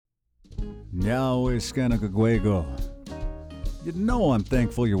Yahweh Skanakagwego. You know I'm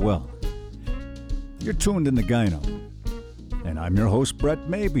thankful you're well. You're tuned in to Gyno, and I'm your host, Brett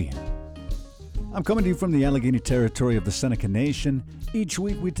Maybe. I'm coming to you from the Allegheny territory of the Seneca Nation. Each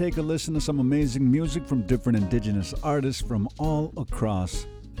week we take a listen to some amazing music from different indigenous artists from all across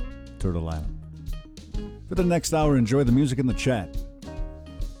Turtle Island. For the next hour, enjoy the music in the chat.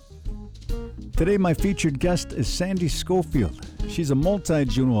 Today my featured guest is Sandy Schofield. She's a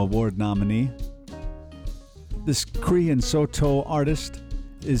multi-Juno Award nominee. This Cree and Saulteaux artist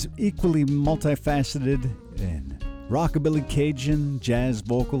is equally multifaceted in rockabilly, Cajun, jazz,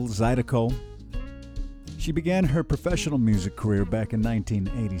 vocal, zydeco. She began her professional music career back in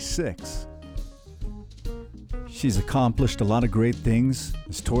 1986. She's accomplished a lot of great things,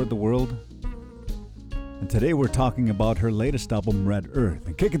 has toured the world, and today we're talking about her latest album, Red Earth.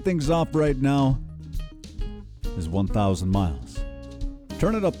 And kicking things off right now is 1,000 Miles.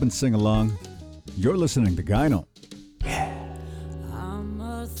 Turn it up and sing along. You're listening to Gyno. I'm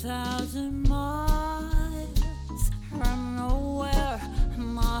 1,000 miles from nowhere.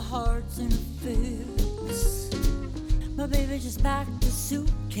 My heart's in a fix. My baby just packed a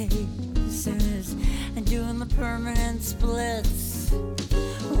suitcase and doing the permanent splits.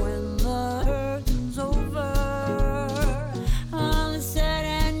 When the hurting's over, all is said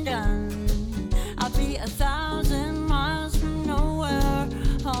and done, I'll be 1,000 miles from nowhere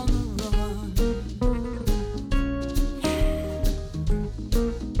on the run.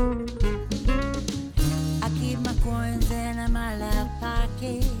 I keep my coins in my left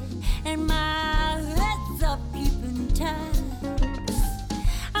pocket, and my head's up keeping tabs.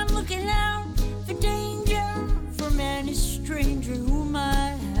 I'm looking out for danger from any stranger who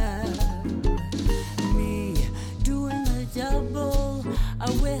might have me doing the double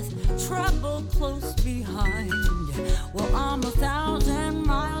with trouble close behind. Well, I'm 1,000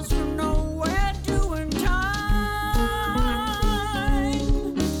 miles from nowhere doing time.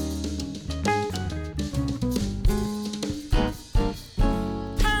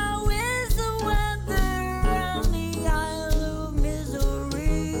 How is the weather on the Isle of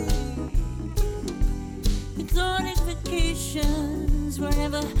Misery? Exotic vacations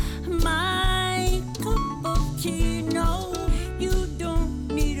wherever my cup of tea. No, you don't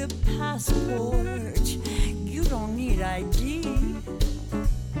need a passport. You don't need ID.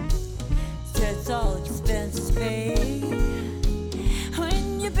 That's all expenses paid.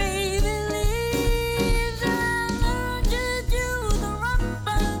 When your baby leaves, I learn to do the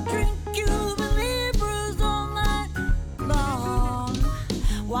rumba, drink Cuban Libras all night long.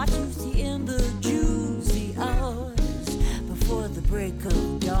 Watch you see in the juicy hours before the break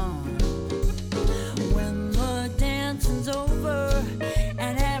of dawn. When the dancing's over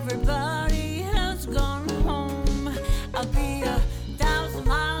and everybody has gone home, I'll be 1,000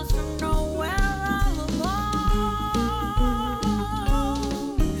 miles from nowhere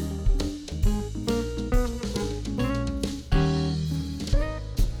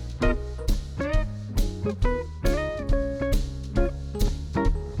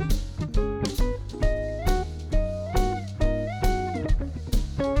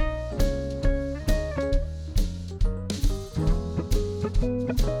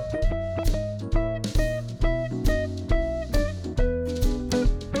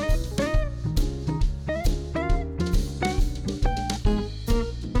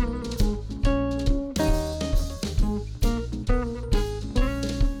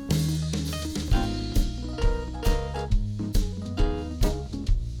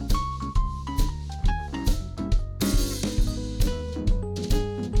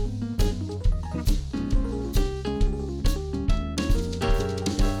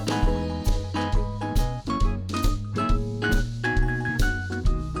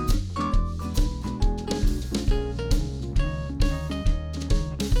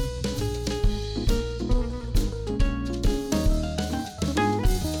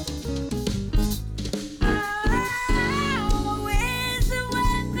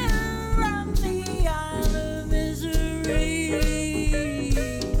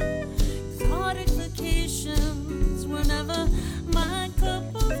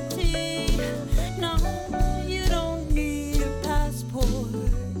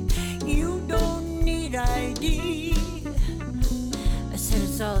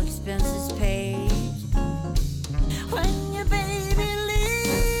all all expenses paid. When your baby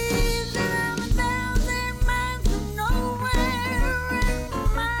leaves, I'm 1,000 miles from nowhere,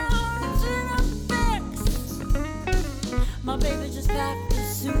 and my heart's in a fix. My baby just packed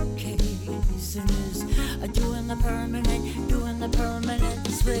a suitcase and is doing the permanent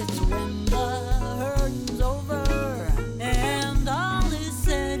switch. When the hurting's over and all is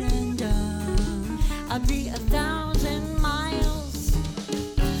said and done, I'll be 1,000 miles.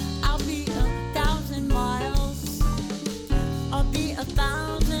 I'll be 1,000 miles. I'll be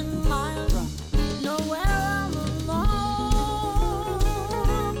 1,000 miles. Nowhere I'm alone.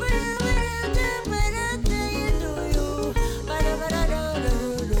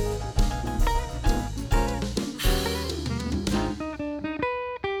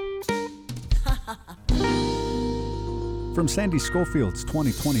 From Sandy Schofield's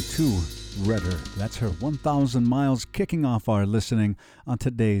 2022 Redder, that's her 1,000 Miles, kicking off our listening on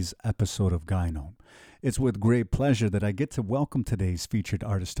today's episode of Gyno. It's with great pleasure that I get to welcome today's featured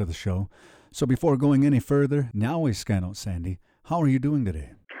artist to the show. So before going any further, now we scan out Sandy. How are you doing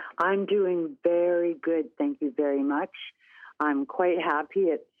today? I'm doing very good, thank you very much. I'm quite happy.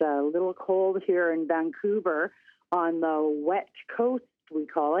 It's a little cold here in Vancouver on the wet coast, we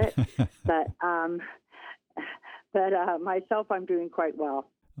call it. but myself, I'm doing quite well.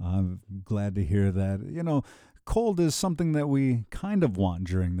 I'm glad to hear that. You know, cold is something that we kind of want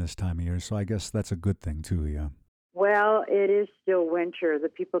during this time of year, so I guess that's a good thing too, yeah. Well, it is still winter. The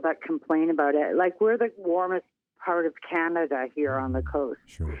people that complain about it, like we're the warmest part of Canada here on the coast.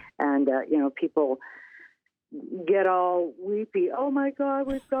 Sure. And, people get all weepy. Oh, my God,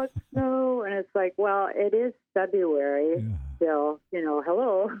 we've got snow. And it's like, well, it is February. Yeah. Still,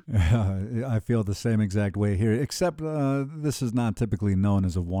 hello. I feel the same exact way here, except this is not typically known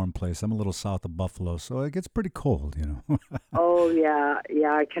as a warm place. I'm a little south of Buffalo, so it gets pretty cold, Oh, yeah.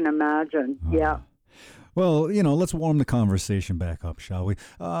 Yeah, I can imagine. Yeah. Well, let's warm the conversation back up, shall we?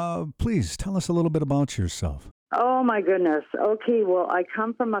 Please tell us a little bit about yourself. Oh, my goodness. Okay, well, I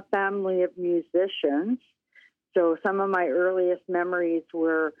come from a family of musicians. So some of my earliest memories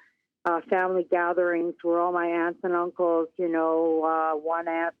were family gatherings where all my aunts and uncles, one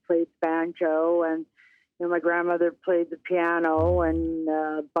aunt played banjo and my grandmother played the piano and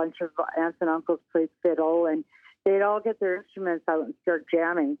a bunch of aunts and uncles played fiddle, and they'd all get their instruments out and start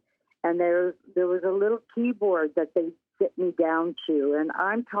jamming. And there was a little keyboard that they'd sit me down to, and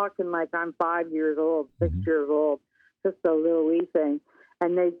I'm talking like I'm 5 years old, 6 years old, just a little wee thing.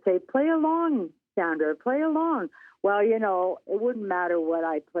 And they'd say, "Play along, Sandra, play along." Well, it wouldn't matter what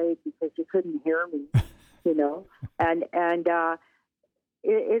I played because you couldn't hear me, and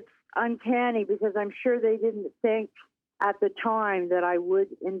it's uncanny because I'm sure they didn't think at the time that I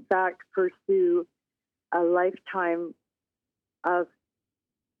would, in fact, pursue a lifetime of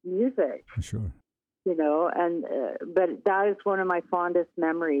music. Sure. But that is one of my fondest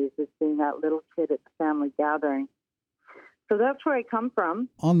memories, is being that little kid at the family gathering. So that's where I come from.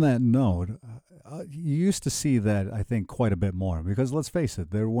 On that note, you used to see that, I think, quite a bit more, because let's face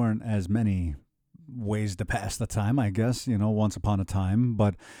it, there weren't as many ways to pass the time, I guess, once upon a time.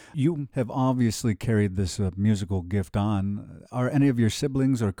 But you have obviously carried this musical gift on. Are any of your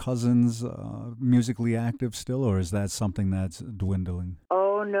siblings or cousins musically active still, or is that something that's dwindling?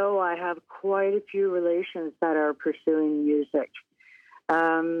 Oh, no, I have quite a few relations that are pursuing music.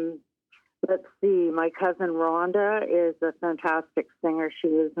 Let's see, my cousin Rhonda is a fantastic singer. She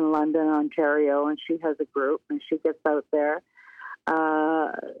lives in London, Ontario, and she has a group, and she gets out there.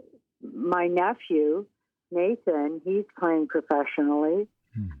 My nephew, Nathan, he's playing professionally.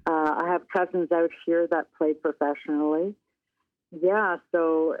 I have cousins out here that play professionally. Yeah,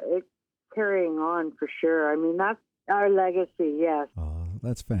 so it's carrying on for sure. I mean, that's our legacy, yes. Oh,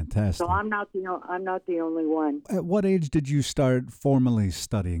 that's fantastic. So I'm not the only one. At what age did you start formally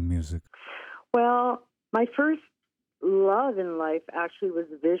studying music? Well, my first love in life actually was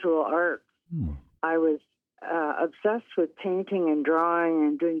visual arts. I was obsessed with painting and drawing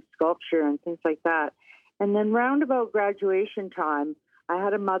and doing sculpture and things like that. And then round about graduation time, I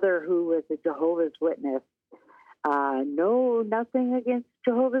had a mother who was a Jehovah's Witness. No, nothing against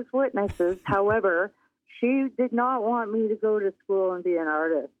Jehovah's Witnesses. However, she did not want me to go to school and be an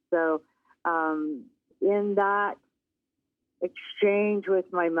artist. So in that exchange with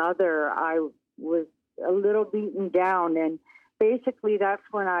my mother, I was a little beaten down. And basically that's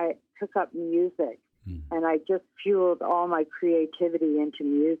when I took up music. And I just fueled all my creativity into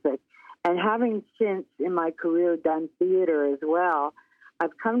music. And having since in my career done theater as well,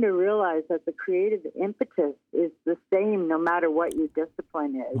 I've come to realize that the creative impetus is the same no matter what your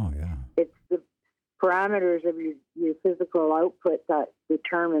discipline is. Oh, yeah. It's the parameters of your physical output that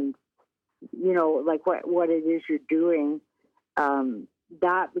determines, like what it is you're doing.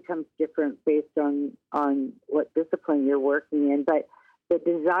 That becomes different based on what discipline you're working in. But the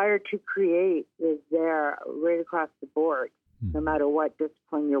desire to create is there right across the board, no matter what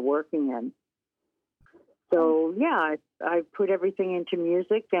discipline you're working in. So, yeah, I put everything into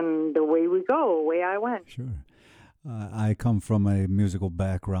music, and away we go, away I went. Sure. I come from a musical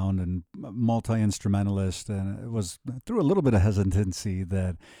background and multi-instrumentalist, and it was through a little bit of hesitancy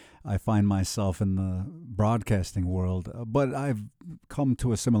that I find myself in the broadcasting world. But I've come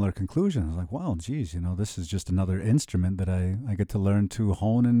to a similar conclusion. I was like, wow, geez, this is just another instrument that I get to learn to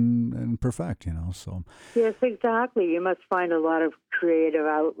hone and perfect, So Yes, exactly. You must find a lot of creative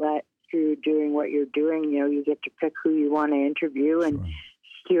outlet through doing what you're doing. You get to pick who you want to interview and sure.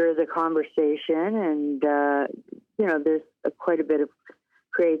 steer the conversation. And, there's quite a bit of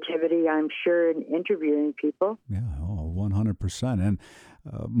creativity, I'm sure, in interviewing people. Yeah, 100%. And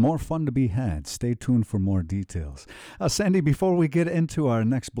more fun to be had. Stay tuned for more details. Sandy, before we get into our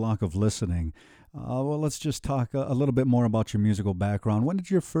next block of listening, let's just talk a little bit more about your musical background. When did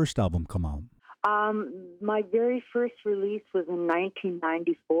your first album come out? My very first release was in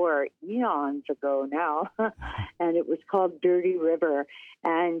 1994, eons ago now, and it was called Dirty River.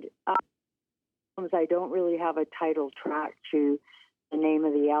 And I don't really have a title track to the name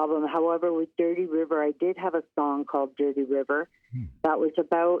of the album. However, with Dirty River, I did have a song called Dirty River. That was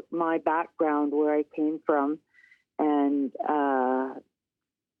about my background, where I came from, and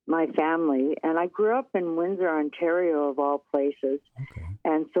my family. And I grew up in Windsor, Ontario, of all places. Okay.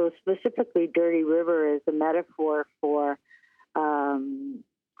 And so specifically, Dirty River is a metaphor for trauma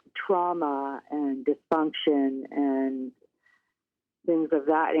and dysfunction and things of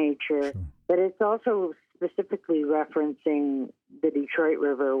that nature. Sure. But it's also specifically referencing the Detroit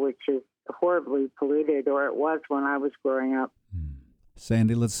River, which is horribly polluted, or it was when I was growing up.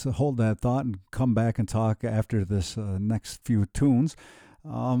 Sandy, let's hold that thought and come back and talk after this next few tunes.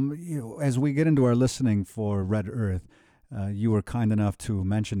 As we get into our listening for Red Earth, you were kind enough to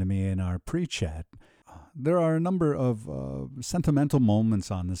mention to me in our pre-chat, there are a number of sentimental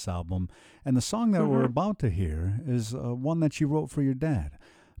moments on this album, and the song that we're about to hear is one that you wrote for your dad.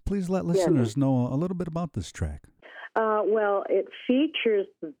 Please let listeners know a little bit about this track. Well, it features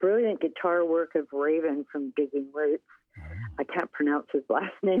the brilliant guitar work of Raven from Digging Roots. I can't pronounce his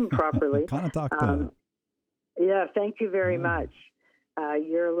last name properly. Yeah, thank you very much.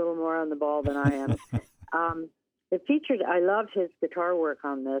 You're a little more on the ball than I am. I loved his guitar work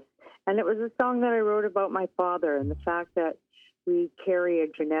on this. And it was a song that I wrote about my father and the fact that we carry a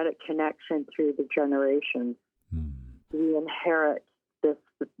genetic connection through the generations. We inherit this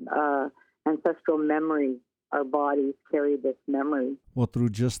ancestral memory. Our bodies carry this memory. Well, through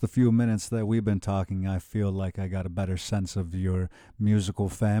just the few minutes that we've been talking, I feel like I got a better sense of your musical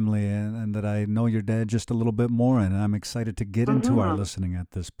family and that I know your dad just a little bit more, and I'm excited to get into our listening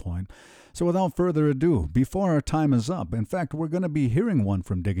at this point. So without further ado, before our time is up, in fact, we're going to be hearing one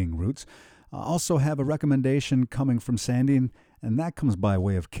from Digging Roots. I also have a recommendation coming from Sandy, and that comes by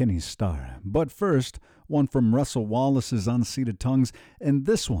way of Kenny's Star. But first, one from Russell Wallace's Unseated Tongues, and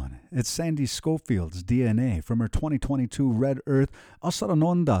this one, it's Sandy Schofield's DNA from her 2022 Red Earth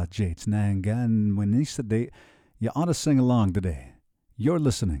Asaranonda Jates Nangan Winisade. You ought to sing along today. You're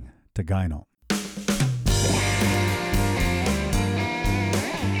listening to Gyno.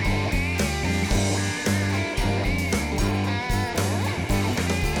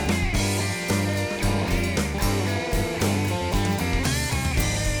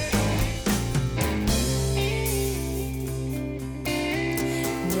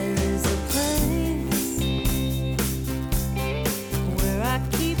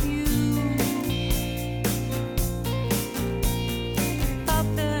 Up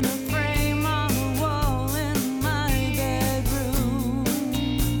in a frame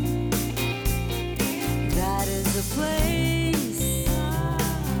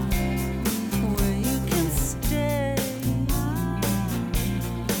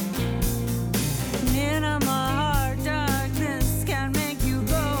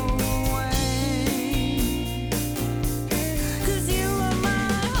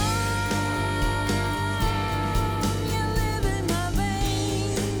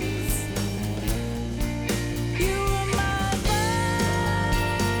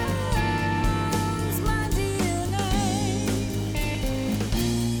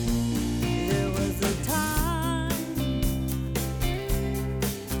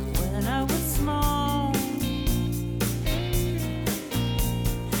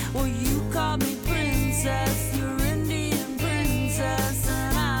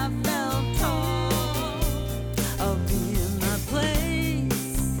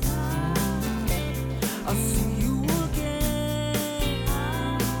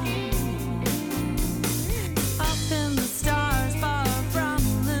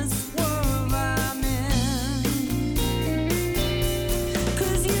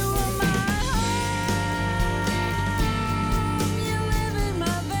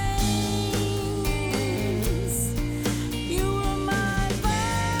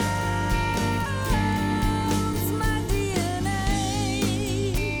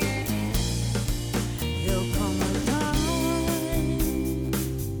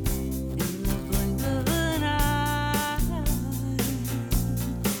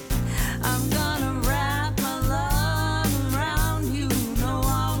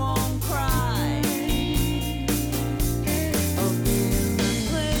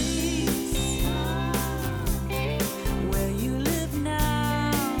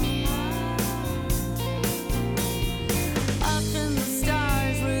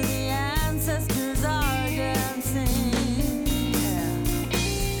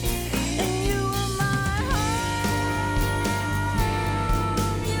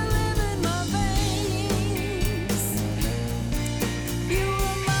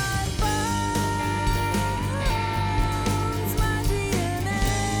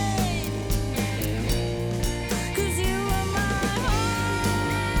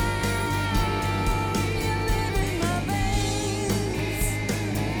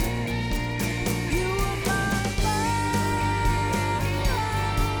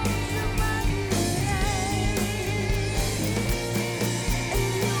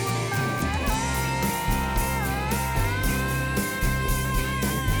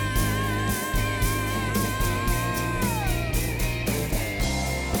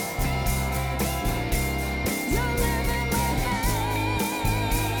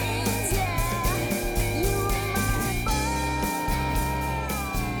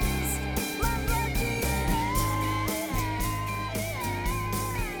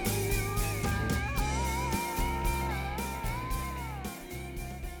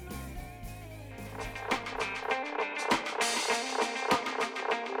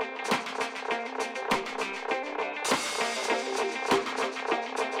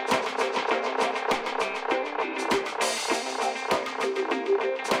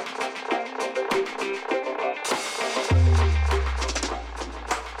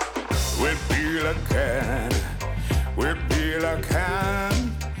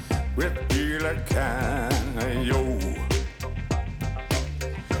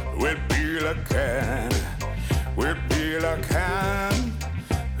with Billy Can, with Billy Can,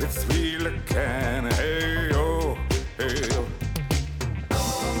 with Billy Can. Hey yo, hey yo.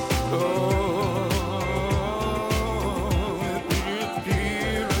 Oh.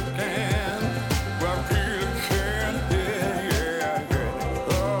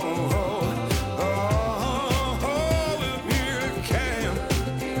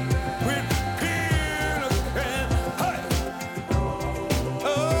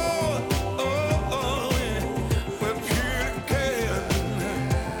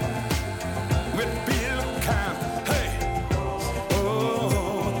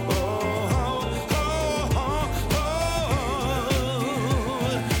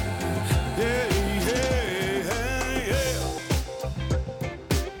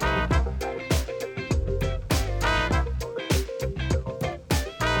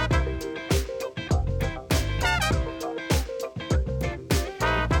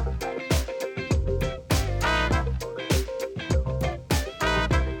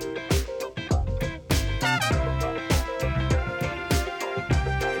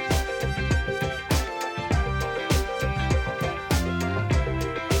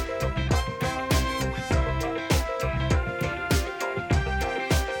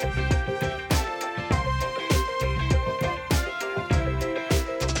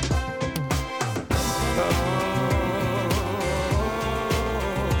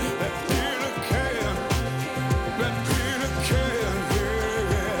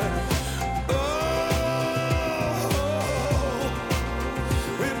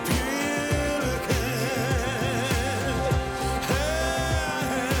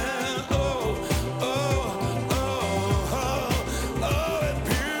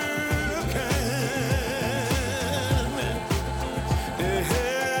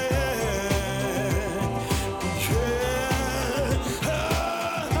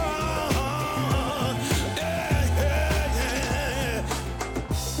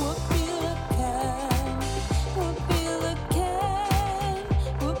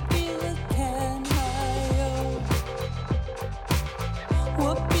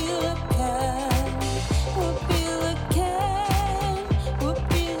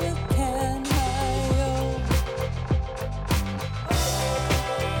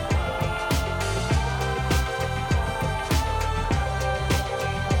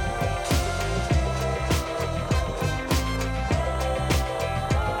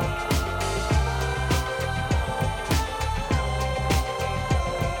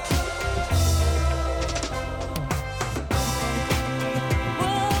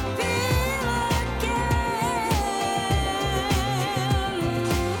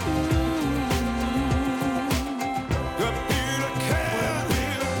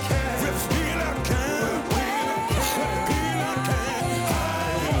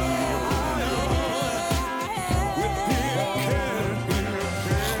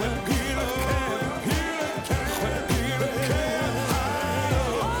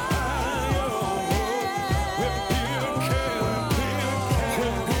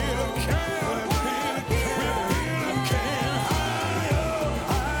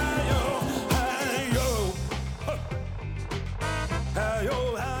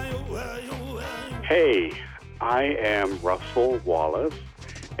 Hey, I am Russell Wallace,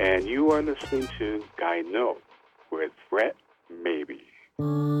 and you are listening to Guy No with Brett Maybe.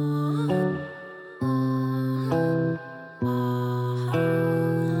 Well,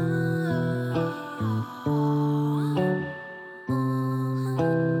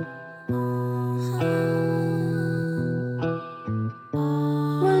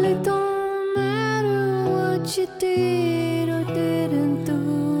 it don't matter what you did or didn't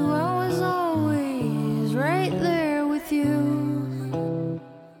do, I was always right there with you.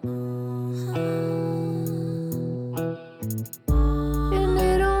 And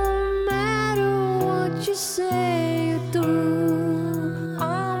it don't matter what you say or do,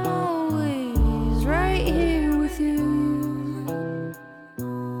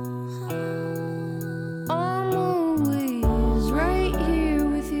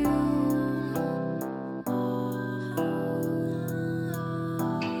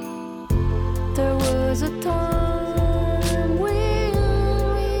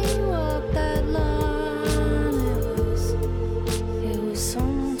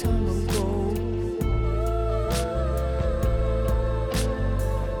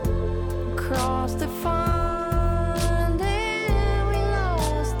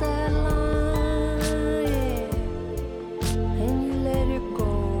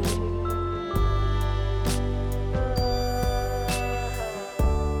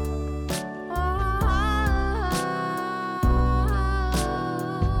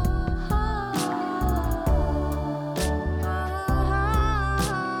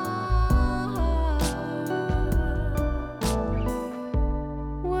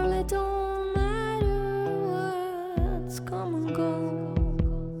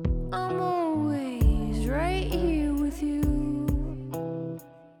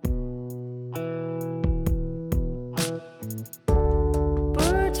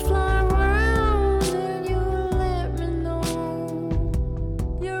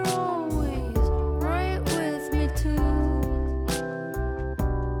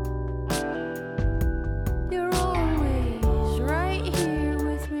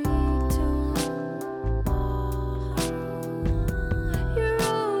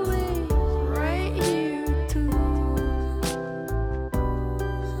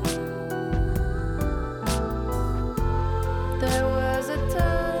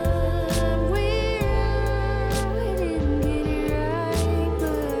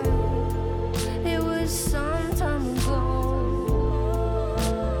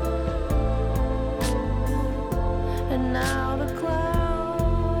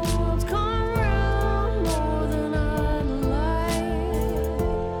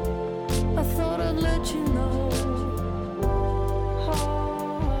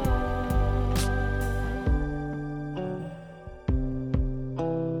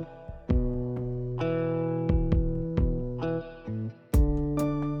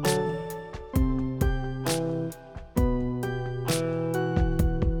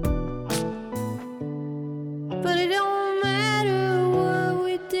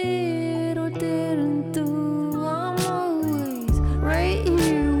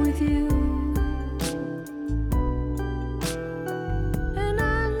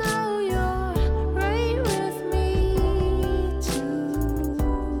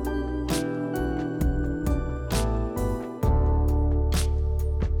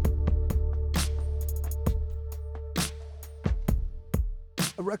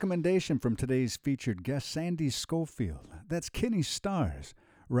 recommendation from today's featured guest, Sandy Schofield. That's Kenny Stars,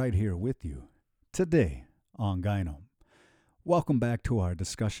 right here with you today on Gyno. Welcome back to our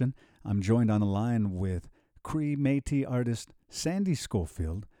discussion. I'm joined on the line with Cree Métis artist Sandy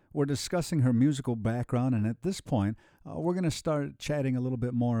Schofield. We're discussing her musical background, and at this point, we're going to start chatting a little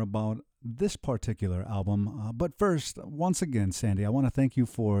bit more about this particular album. But first, once again, Sandy, I want to thank you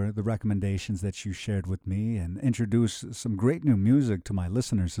for the recommendations that you shared with me and introduce some great new music to my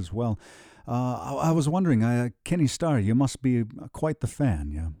listeners as well. I was wondering, Kenny Starr, you must be quite the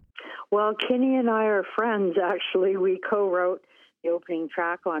fan, yeah? Well, Kenny and I are friends, actually. We co-wrote the opening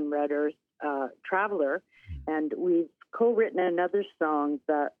track on Red Earth, Traveler, and we've co-written another song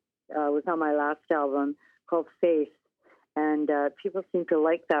that was on my last album called Faith, and people seem to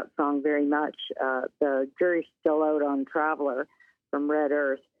like that song very much. The jury's still out on Traveler from Red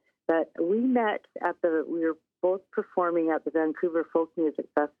Earth, but we met we were both performing at the Vancouver Folk Music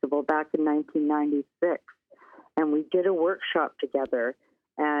Festival back in 1996, and we did a workshop together,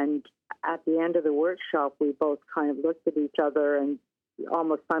 and at the end of the workshop, we both kind of looked at each other and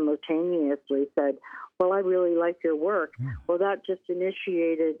almost simultaneously said, well, I really like your work. Yeah. Well, that just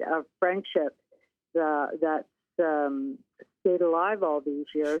initiated a friendship that's stayed alive all these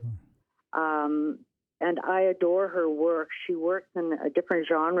years. Sure. And I adore her work. She works in a different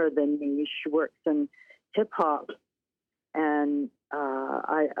genre than me. She works in hip-hop. And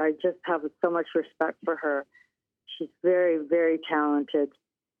I just have so much respect for her. She's very, very talented.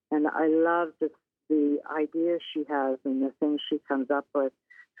 And I love the ideas she has and the things she comes up with.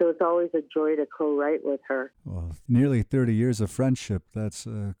 So it's always a joy to co-write with her. Well, nearly 30 years of friendship. That's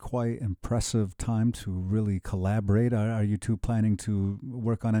a quite impressive time to really collaborate. Are you two planning to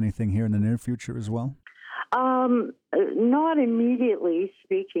work on anything here in the near future as well? Not immediately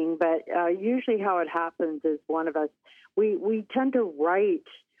speaking, but usually how it happens is one of us, we tend to write.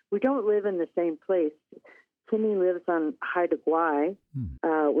 We don't live in the same place. Kenny lives on Haida Gwaii,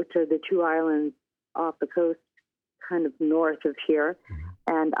 which are the two islands off the coast, kind of north of here,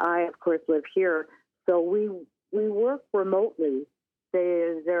 and I, of course, live here. So we work remotely.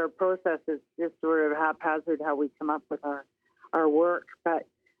 Their process is just sort of haphazard how we come up with our work, but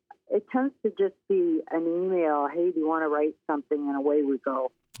it tends to just be an email. Hey, do you want to write something? And away we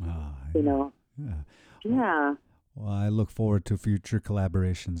go. You know. Yeah. Well, I look forward to future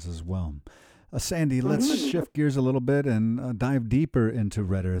collaborations as well. Sandy, let's shift gears a little bit and dive deeper into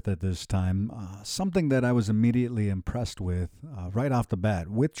Red Earth at this time. Something that I was immediately impressed with right off the bat,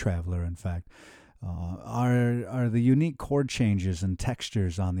 with Traveler, in fact, are the unique chord changes and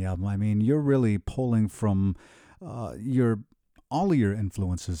textures on the album. I mean, you're really pulling from all of your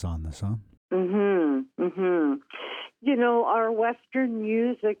influences on this, huh? You know, our Western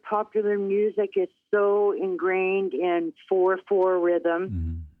music, popular music, is so ingrained in 4/4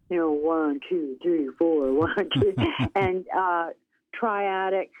 rhythm. You know, 1, 2, 3, 4, 1, 2, and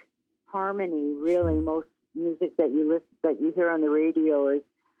triadic harmony. Really, most music that you hear on the radio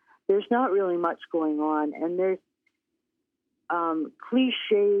there's not really much going on, and there's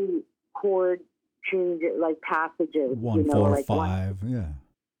cliche chord change, like passages. 1, 4, 5, yeah.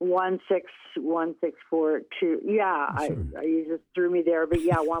 1, 6, 1, 6, 4, 2. Yeah, sure. You just threw me there, but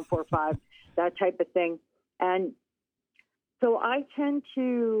yeah, 1, 4, 5, that type of thing, and. So I tend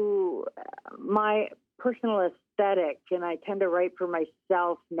to, my personal aesthetic, and I tend to write for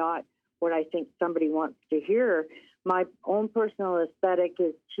myself, not what I think somebody wants to hear. My own personal aesthetic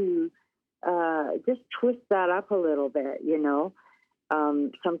is to just twist that up a little bit, you know.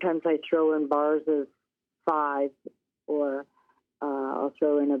 Sometimes I throw in bars of 5, or I'll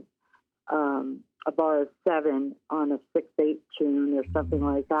throw in a bar of 7 on a 6/8 tune or something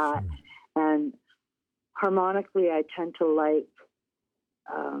like that. And harmonically, I tend to like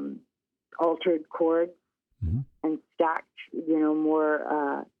altered chords and stacked, you know,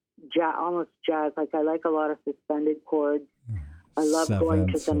 more almost jazz. Like I like a lot of suspended chords. I love going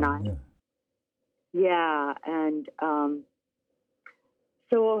to the 9. Yeah, and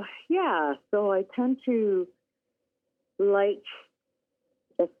so I tend to like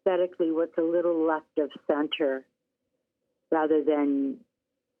aesthetically what's a little left of center rather than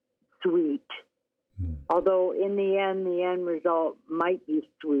sweet. Although in the end result might be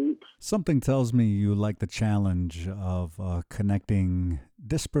sweet. Something tells me you like the challenge of connecting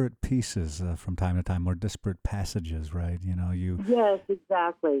disparate pieces from time to time, or disparate passages, right? You know, Yes,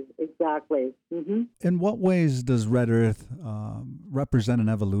 exactly. Mm-hmm. In what ways does Red Earth represent an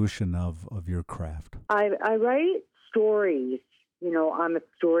evolution of your craft? I write stories. You know, I'm a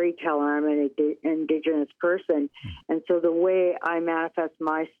storyteller. I'm an Indigenous person. And so the way I manifest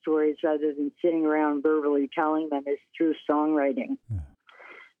my stories rather than sitting around verbally telling them is through songwriting. Yeah.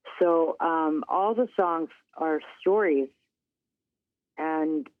 So all the songs are stories,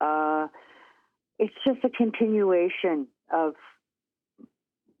 and it's just a continuation of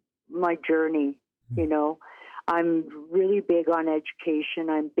my journey. You know, I'm really big on education.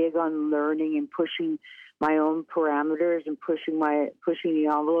 I'm big on learning and pushing my own parameters and pushing the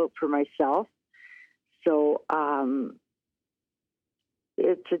envelope for myself. So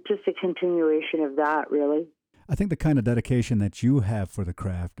it's just a continuation of that, really. I think the kind of dedication that you have for the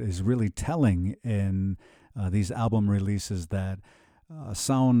craft is really telling in these album releases that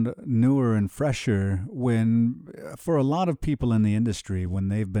sound newer and fresher when, for a lot of people in the industry, when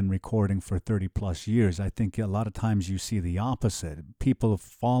they've been recording for 30 plus years, I think a lot of times you see the opposite. People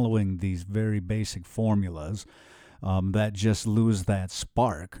following these very basic formulas that just lose that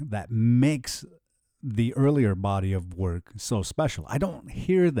spark that makes the earlier body of work so special. I don't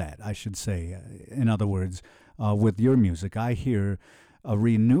hear that, I should say. In other words, with your music, I hear a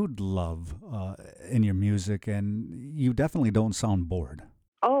renewed love in your music, and you definitely don't sound bored.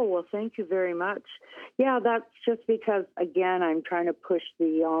 Oh, well, thank you very much. Yeah, that's just because, again, I'm trying to push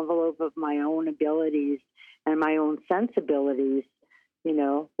the envelope of my own abilities and my own sensibilities, you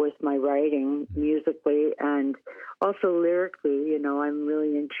know, with my writing musically and also lyrically. You know, I'm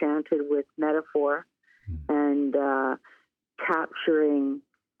really enchanted with metaphor and capturing,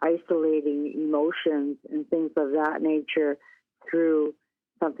 isolating emotions and things of that nature through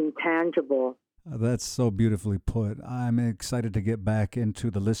something tangible. That's so beautifully put. I'm excited to get back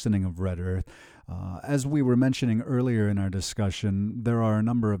into the listening of Red Earth. As we were mentioning earlier in our discussion, there are a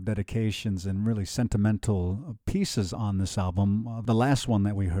number of dedications and really sentimental pieces on this album. The last one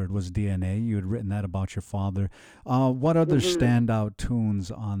that we heard was DNA. You had written that about your father. What other standout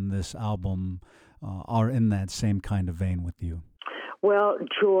tunes on this album are in that same kind of vein with you? Well,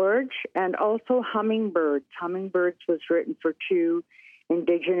 George, and also Hummingbirds. Hummingbirds was written for two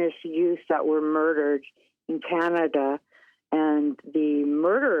Indigenous youth that were murdered in Canada, and the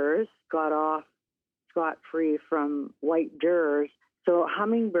murderers got off scot-free from white jurors. So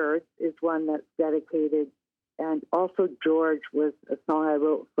Hummingbirds is one that's dedicated, and also George was a song I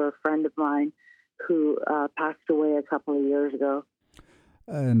wrote for a friend of mine who passed away a couple of years ago.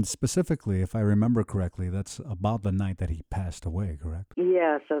 And specifically, if I remember correctly, that's about the night that he passed away, correct?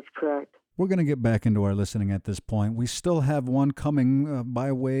 Yes, that's correct. We're going to get back into our listening at this point. We still have one coming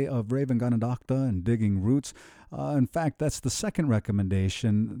by way of Raven Ganadakta and Digging Roots. In fact, that's the second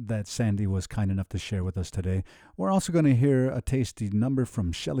recommendation that Sandy was kind enough to share with us today. We're also going to hear a tasty number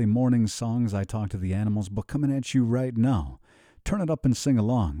from Shelley Morning's songs, I Talk to the Animals, but coming at you right now, turn it up and sing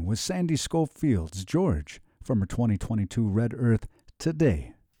along with Sandy Schofield's George from her 2022 Red Earth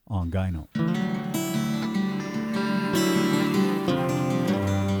today on Gyno.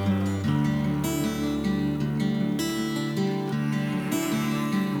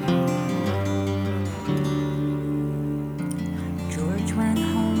 George went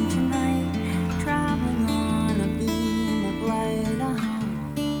home tonight, traveling on a beam of light.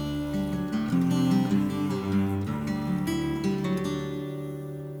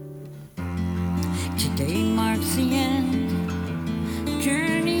 Today marks the end.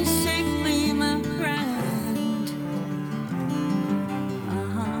 Journey safely, my friend.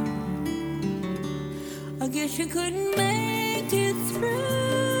 I guess you couldn't make it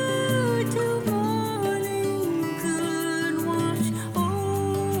through till morning could wash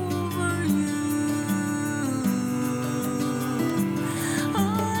over you.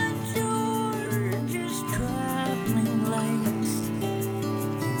 On George's traveling lights,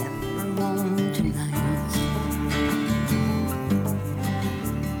 never home tonight.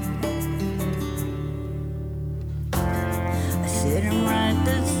 Sit and write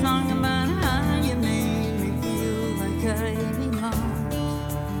this song about how you made me feel like I belong.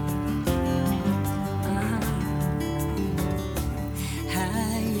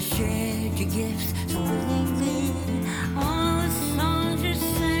 How you shared your gifts so willingly. All the songs you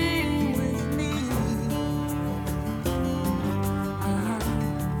sang with me.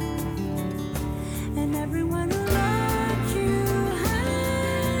 And everyone who loved you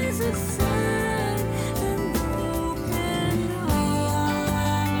has a sad and broken heart.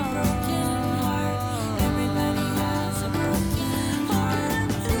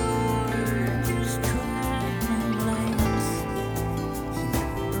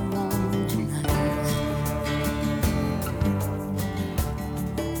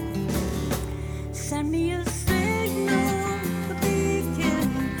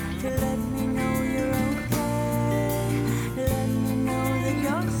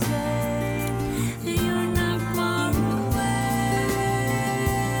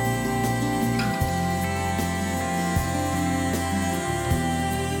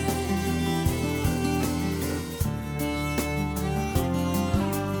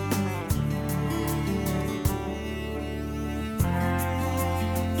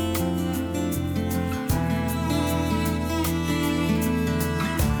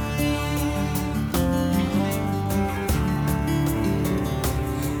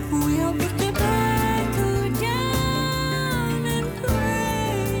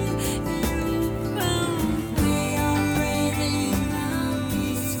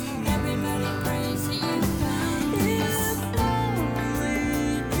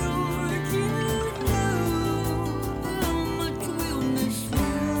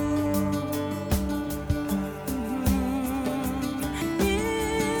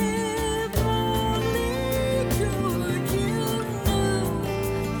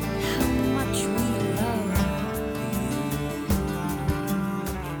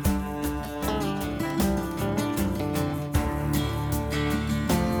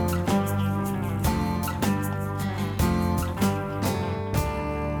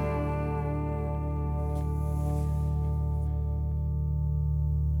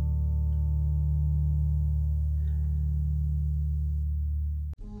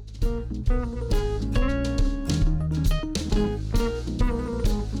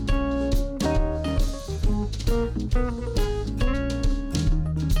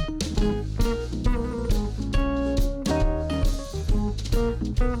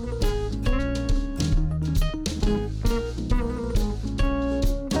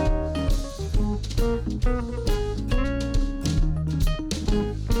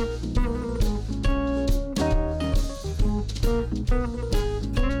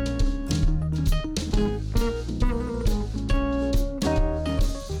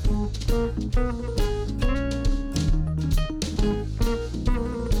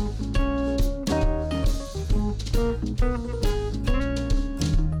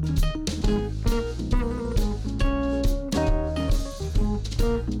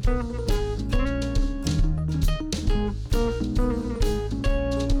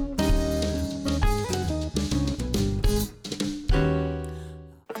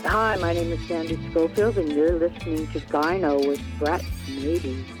 Hi, my name is Sandy Schofield, and you're listening to Gyno with Brett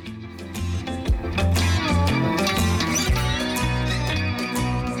Maybe.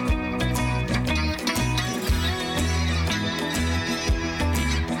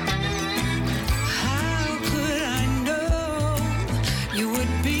 How could I know you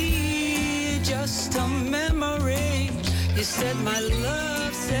would be just a memory? You said my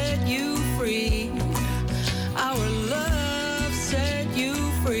love set you free. Our love set you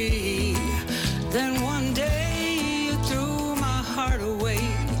free. Then one day you threw my heart away.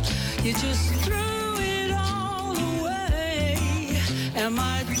 You just threw it all away. Am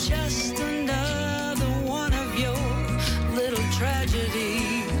I just another one of your little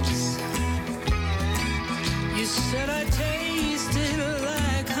tragedies? You said I tasted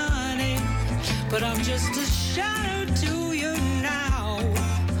like honey, but I'm just a shadow to you now.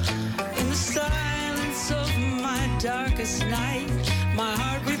 In the silence of my darkest night, my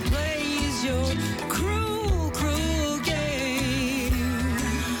heart replays your cruel, cruel game.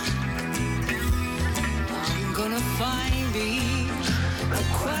 I'm gonna find me a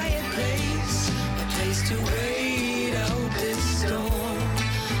quiet place, a place to wait out this storm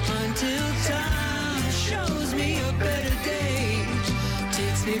until time shows me a better day,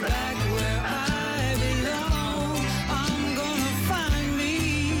 takes me back where I belong. I'm gonna find me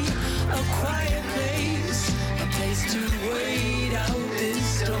a quiet place, a place to wait out this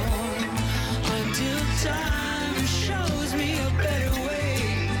storm until time shows me a better way,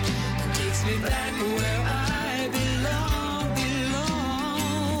 takes me back where I belong, belong.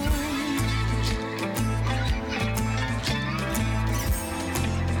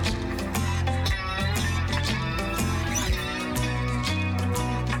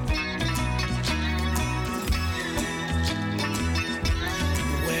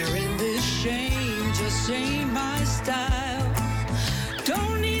 Wearing this shame just ain't my style.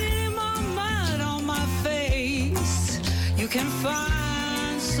 Don't need any more mud on my face. You can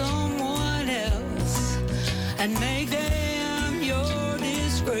find someone else and make them your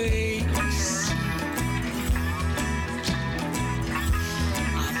disgrace.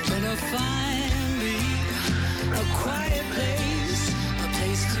 I'm gonna find me a quiet place, a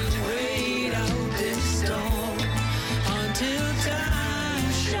place to wait out this storm until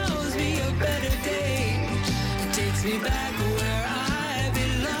time shows me a better day, it takes me back where I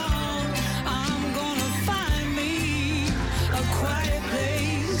belong. I'm gonna find me a quiet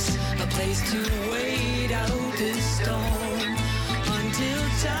place, a place to wait out this storm until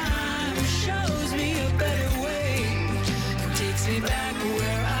time shows me a better way, it takes me back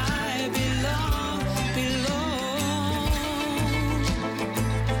where I belong, belong.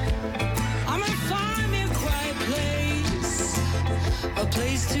 I'm gonna find me a quiet place, a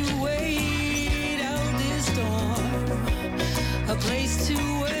place to wait out this storm, a place to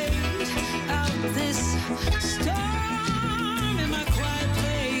wait out this storm. In my quiet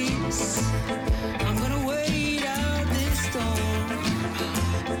place, I'm gonna wait out this storm.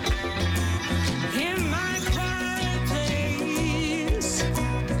 In my quiet place,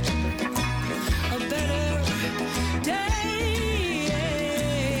 a better day.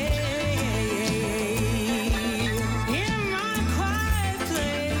 In my quiet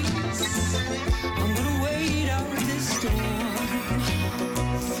place, I'm gonna wait out this storm.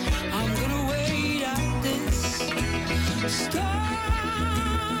 I'm gonna wait out this storm.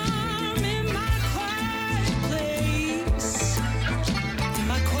 In my quiet place, in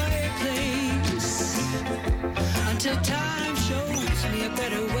my quiet place, until time shows me a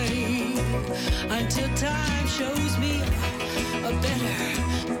better way, until time shows me a better.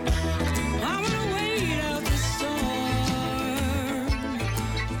 I'm gonna wait out the storm.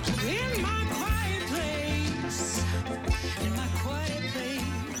 In my quiet place, in my quiet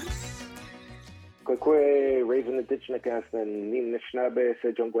place. Raven Adichnakas and Nina Schnabe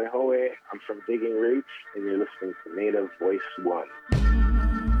Sejongwe Hoe. I'm from Digging Roots, and you're listening to Native Voice One.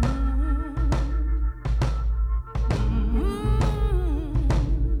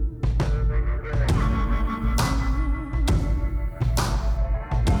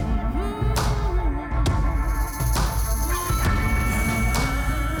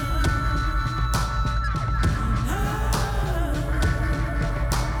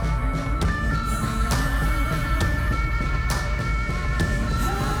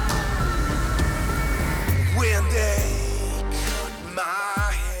 When they cut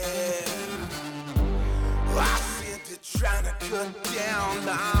my hair, I said they're trying to cut down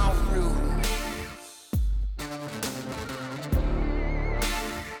our roots.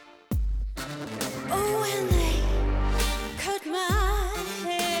 Oh, when they cut my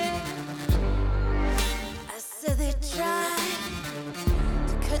hair, I said they tried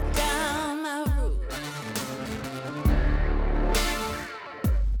to cut down my roots.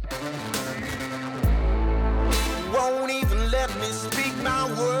 Won't even let me speak my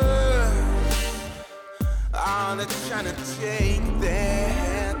words. Oh, they're trying to take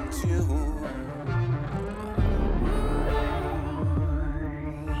that too.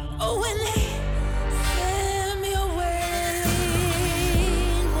 Oh, when they send me away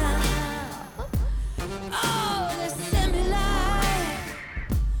now. Oh, they send me like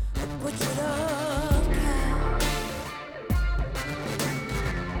a butchered up cow.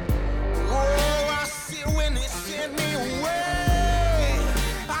 Oh, I see when they send me away.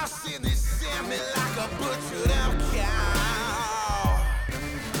 I see they send me like a butchered up cow.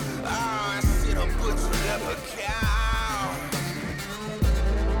 Oh, I see them butchered up a cow.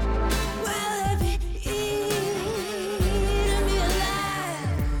 Well, they be eating me alive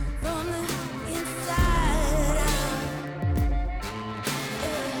from the inside out.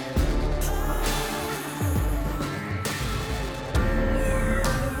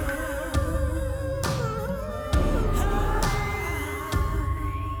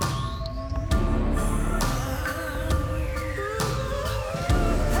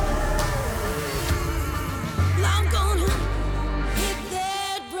 Well, I'm gonna hit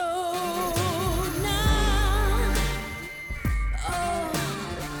that road now. Oh,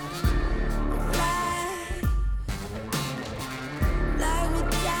 fly me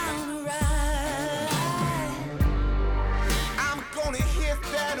down the ride. I'm gonna hit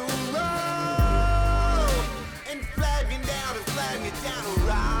that road and flag me down the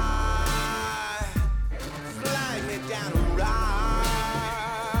ride. Flag me down the ride.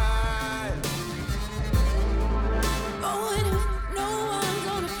 Oh, and if no one's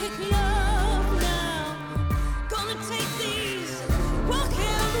gonna pick me up now, gonna take these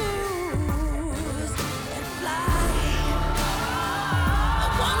walking moves and fly. I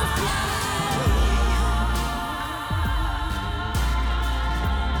wanna fly.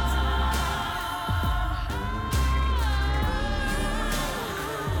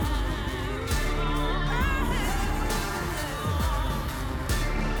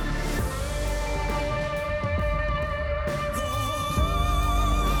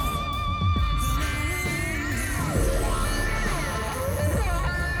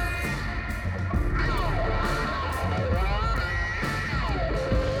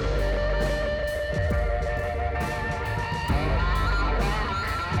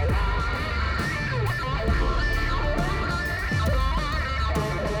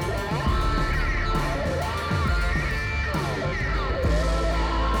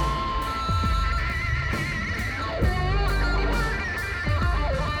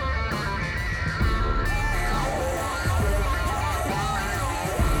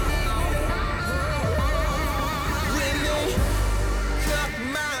 When they cut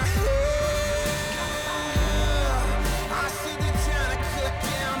my hair, I see they trying to cut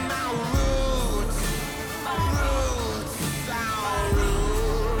down my roots. Roots, our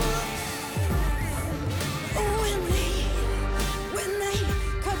roots. Oh, when they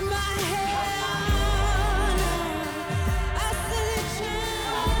cut my hair, I said they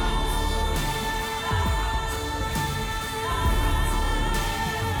tried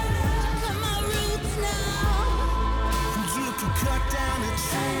to cut my roots now. You can cut down a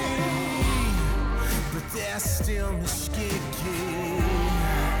tree, but they're still Mesquite.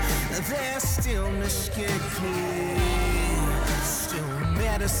 They're still Mesquite. Still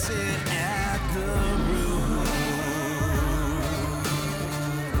medicine at the root.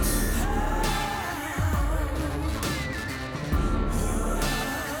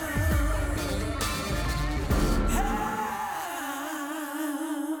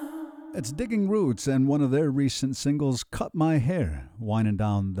 It's Digging Roots and one of their recent singles, Cut My Hair, winding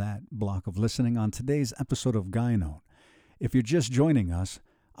down that block of listening on today's episode of Guy Note. If you're just joining us,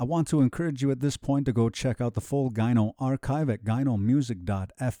 I want to encourage you at this point to go check out the full Gyno archive at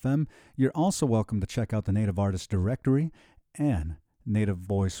gynomusic.fm. You're also welcome to check out the Native Artist Directory and Native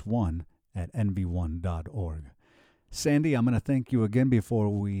Voice One at nv1.org. Sandy, I'm going to thank you again before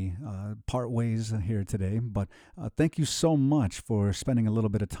we part ways here today, but thank you so much for spending a little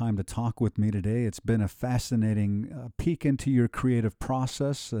bit of time to talk with me today. It's been a fascinating peek into your creative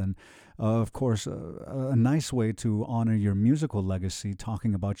process and, of course, a nice way to honor your musical legacy,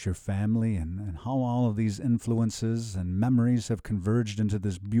 talking about your family and how all of these influences and memories have converged into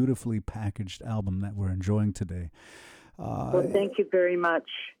this beautifully packaged album that we're enjoying today. Well, thank you very much.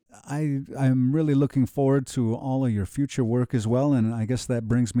 I'm really looking forward to all of your future work as well, and I guess that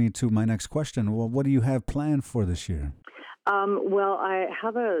brings me to my next question. Well, what do you have planned for this year? Well, I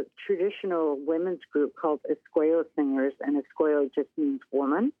have a traditional women's group called Esquoyo Singers, and Esquoyo just means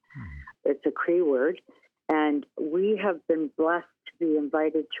woman. It's a Cree word, and we have been blessed to be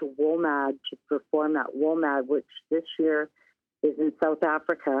invited to WOMAD to perform at WOMAD, which this year is in South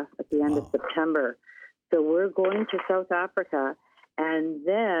Africa at the end of September. So we're going to South Africa. And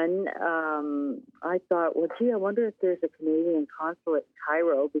then I thought, well, gee, I wonder if there's a Canadian consulate in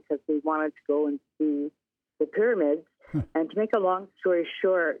Cairo, because we wanted to go and see the pyramids. And to make a long story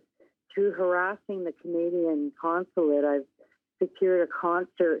short, through harassing the Canadian consulate, I've secured a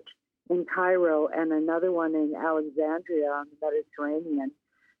concert in Cairo and another one in Alexandria on the Mediterranean.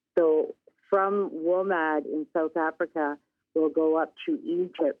 So from WOMAD in South Africa, we'll go up to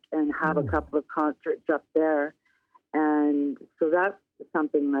Egypt and have a couple of concerts up there. And so that's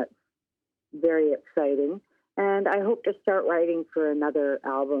something that's very exciting. And I hope to start writing for another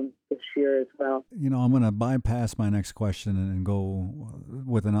album this year as well. You know, I'm going to bypass my next question and go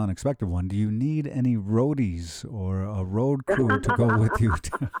with an unexpected one. Do you need any roadies or a road crew to go with you?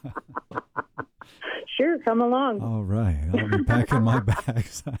 Sure, come along. All right. I'll be packing my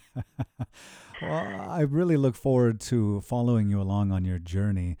bags. Well, I really look forward to following you along on your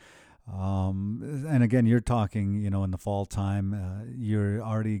journey. And again, you're talking, in the fall time, you're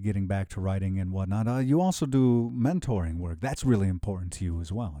already getting back to writing and whatnot. You also do mentoring work. That's really important to you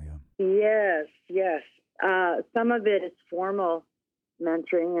as well. Yeah. Yes. Some of it is formal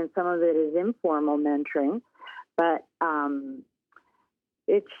mentoring and some of it is informal mentoring. But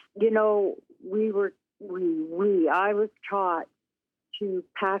it's, I was taught to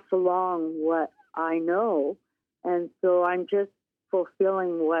pass along what I know. And so I'm just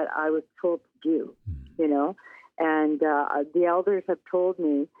fulfilling what I was told to do, and the elders have told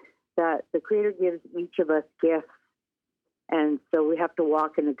me that the Creator gives each of us gifts, and so we have to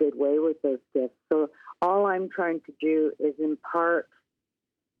walk in a good way with those gifts. So all I'm trying to do is impart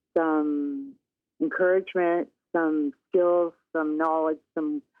some encouragement, some skills, some knowledge,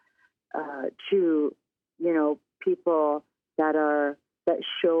 some to people that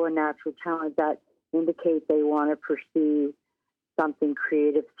show a natural talent, that indicate they want to pursue something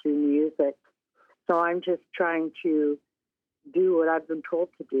creative through music. So I'm just trying to do what I've been told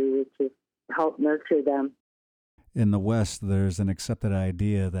to do, which is help nurture them. In the West, there's an accepted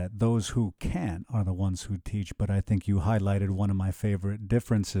idea that those who can are the ones who teach, but I think you highlighted one of my favorite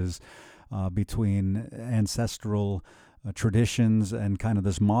differences between ancestral traditions and kind of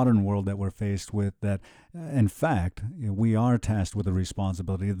this modern world that we're faced with, that in fact we are tasked with the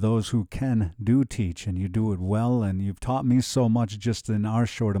responsibility. Those who can do teach, and you do it well, and you've taught me so much just in our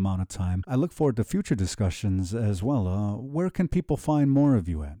short amount of time. I look forward to future discussions as well. Where can people find more of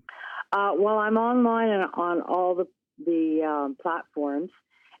you at? Well, I'm online and on all the platforms,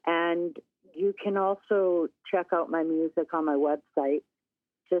 and you can also check out my music on my website,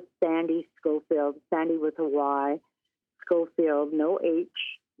 just Sandy Schofield, Sandy with a Y, Schofield, no H,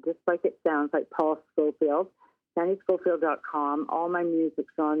 just like it sounds, like Paul Schofield, sandyschofield.com. All my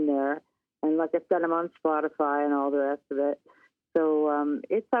music's on there. And like I said, I'm on Spotify and all the rest of it. So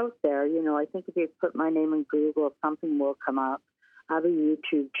it's out there. I think if you put my name in Google, something will come up. I have a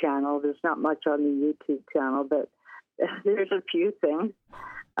YouTube channel. There's not much on the YouTube channel, but there's a few things.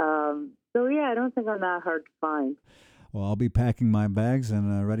 So, yeah, I don't think I'm that hard to find. Well, I'll be packing my bags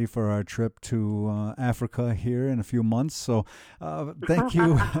and ready for our trip to Africa here in a few months. So thank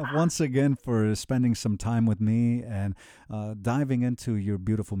you once again for spending some time with me and diving into your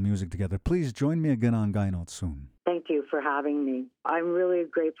beautiful music together. Please join me again on Guy Note soon. Thank you for having me. I'm really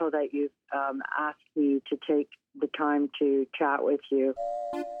grateful that you asked me to take the time to chat with you.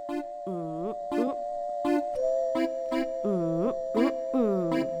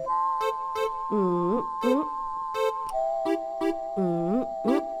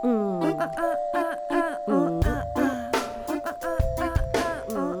 I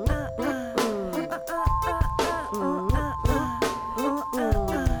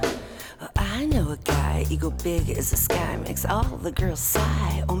know a guy, ego big as the sky, makes all the girls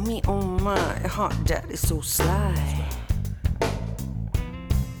sigh. Oh me, oh my, hot daddy so sly.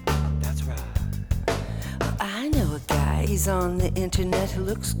 That's right. I know a guy, he's on the internet, he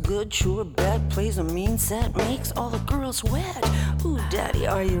looks good, sure bad, plays a mean set, makes all the girls wet. Ooh, daddy,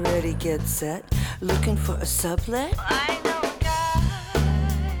 are you ready? Get set. Looking for a sublet? I know a guy.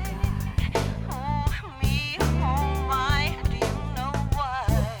 Oh me, oh my, do you know why?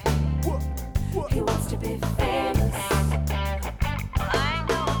 He wants to be famous. I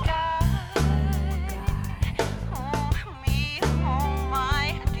know a guy. Oh me, oh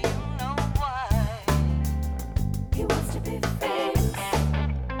my, do you know why? He wants to be famous.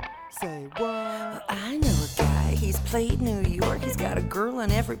 Say what? I know a guy, he's played New York, he's got a girl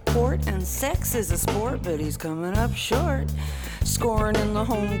in every port, and sex is a sport, but he's coming up short. Scoring in the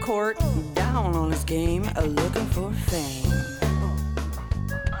home court, down on his game, looking for fame.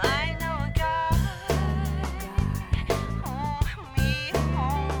 I know a guy, oh me,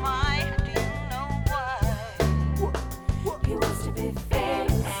 oh my, do you know why? He wants to be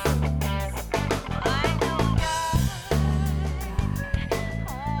famous. I know a guy,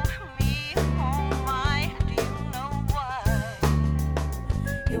 oh me, oh my, do you know why?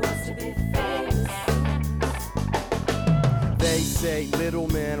 He wants to be famous. They say little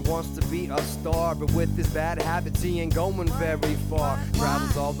man wants to be a star, but with his bad habits he ain't going very far.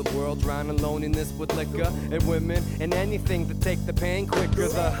 Travels all the world, drowning loneliness with liquor and women and anything to take the pain quicker.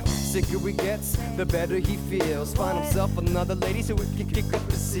 The sicker he gets, the better he feels. Find himself another lady so he can kick up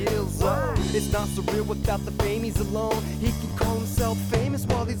the seals. It's not so real without the fame, he's alone. He can call himself famous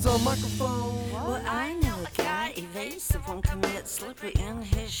while he's on microphone. Well, I know a guy, evasive, won't commit, slippery in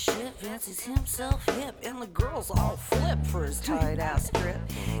his shit, fancies himself hip, and the girls all flip for his tight-ass strip.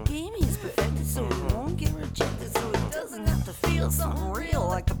 Game he's perfected so he won't get rejected, so he doesn't have to feel something real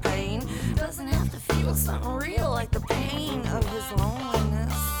like the pain. Doesn't have to feel something real like the pain of his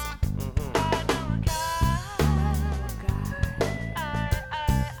loneliness.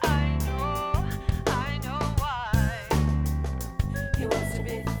 He wants to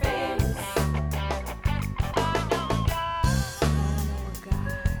be famous.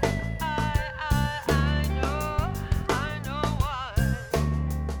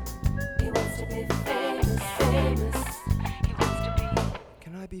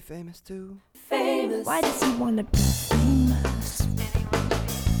 Can I be famous too? Famous. Why does he want to be famous?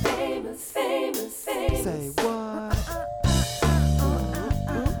 Famous, famous, famous. Say what?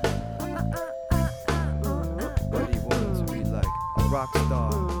 But he wanted to be like a rock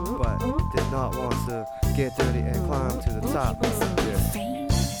star, but did not want to get dirty and climb to the top. Yeah.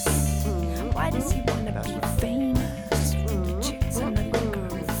 Famous. Why does he want to be famous? For the chicks and the liquor.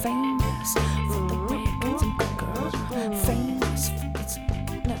 Famous. For the records and girls. Famous for its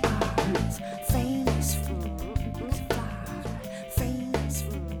eyes. Famous for its fly. Famous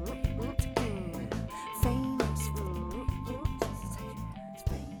for its good. Famous for its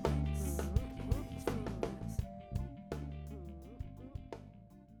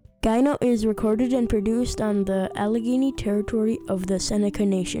Gyno is recorded and produced on the Allegheny territory of the Seneca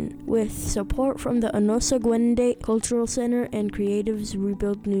Nation, with support from the Onosagwende Cultural Center and Creatives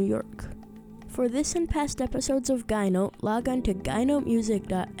Rebuild New York. For this and past episodes of Gyno, log on to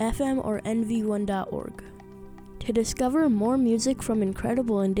gynomusic.fm or nv1.org. To discover more music from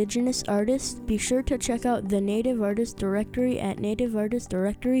incredible indigenous artists, be sure to check out the Native Artist Directory at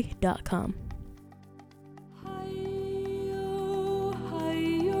nativeartistdirectory.com.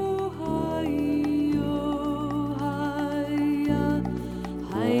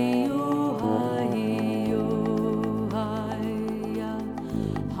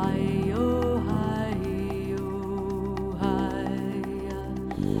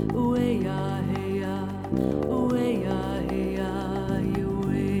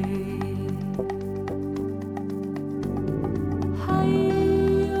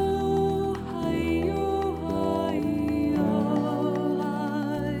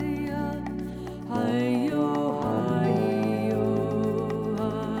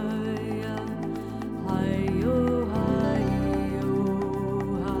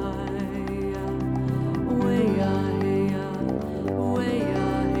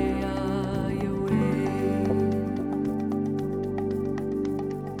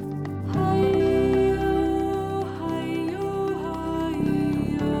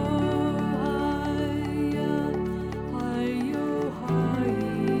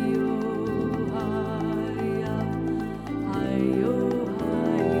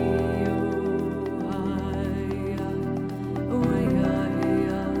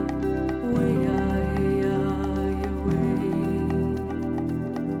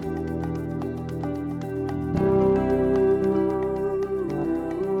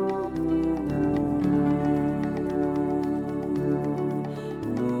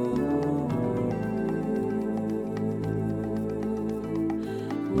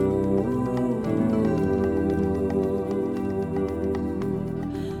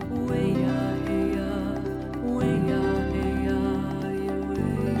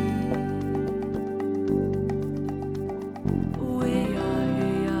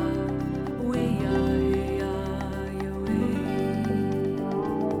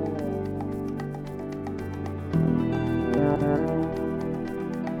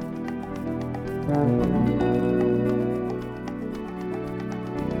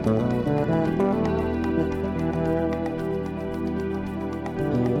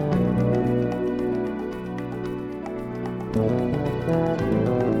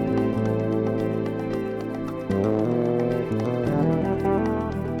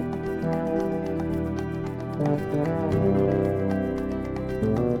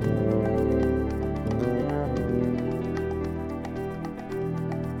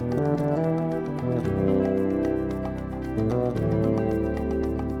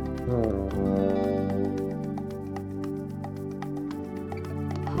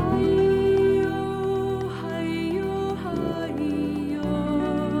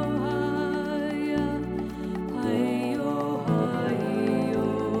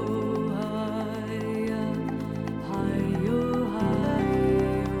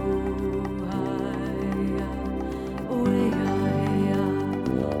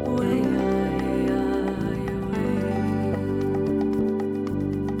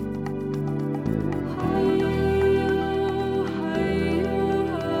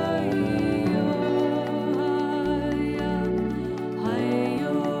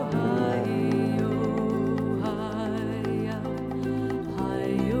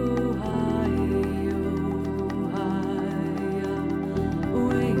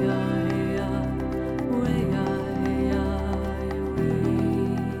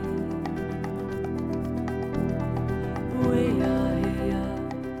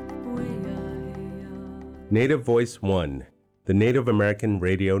 Native Voice One, the Native American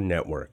Radio Network.